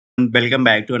Welcome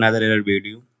back to another error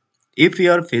video. If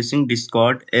you are facing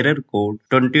Discord error code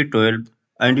 2012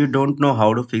 and you don't know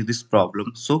how to fix this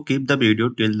problem, so keep the video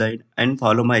till the end and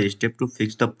follow my step to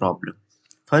fix the problem.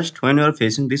 First, when you are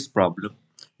facing this problem,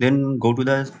 then go to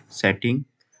the setting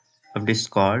of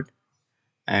Discord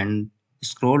and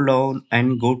scroll down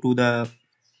and go to the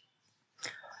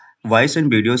voice and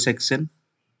video section.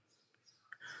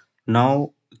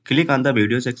 Now click on the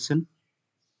video section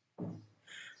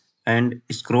and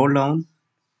scroll down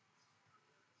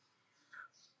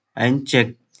and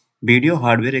check video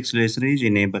hardware acceleration is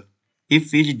enabled.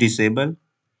 If it is disabled,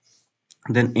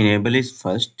 then enable is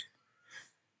first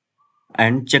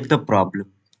and check the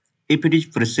problem. If it is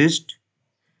persist,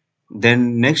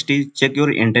 then next is check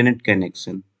your internet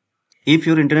connection. If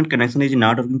your internet connection is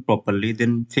not working properly,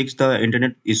 then fix the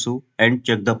internet issue and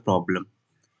check the problem.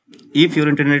 If your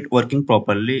internet working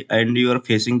properly and you are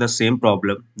facing the same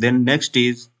problem, then next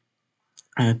is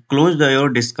close your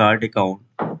discard account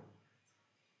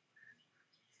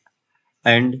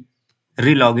and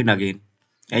re-log in again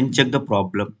and check the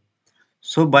problem.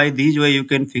 So by this way you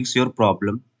can fix your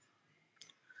problem.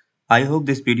 I hope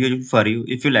this video is for you.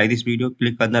 If you like this video,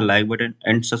 click on the like button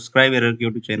and subscribe our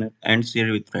YouTube channel and share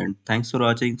it with friends. Thanks for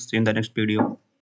watching. See you in the next video.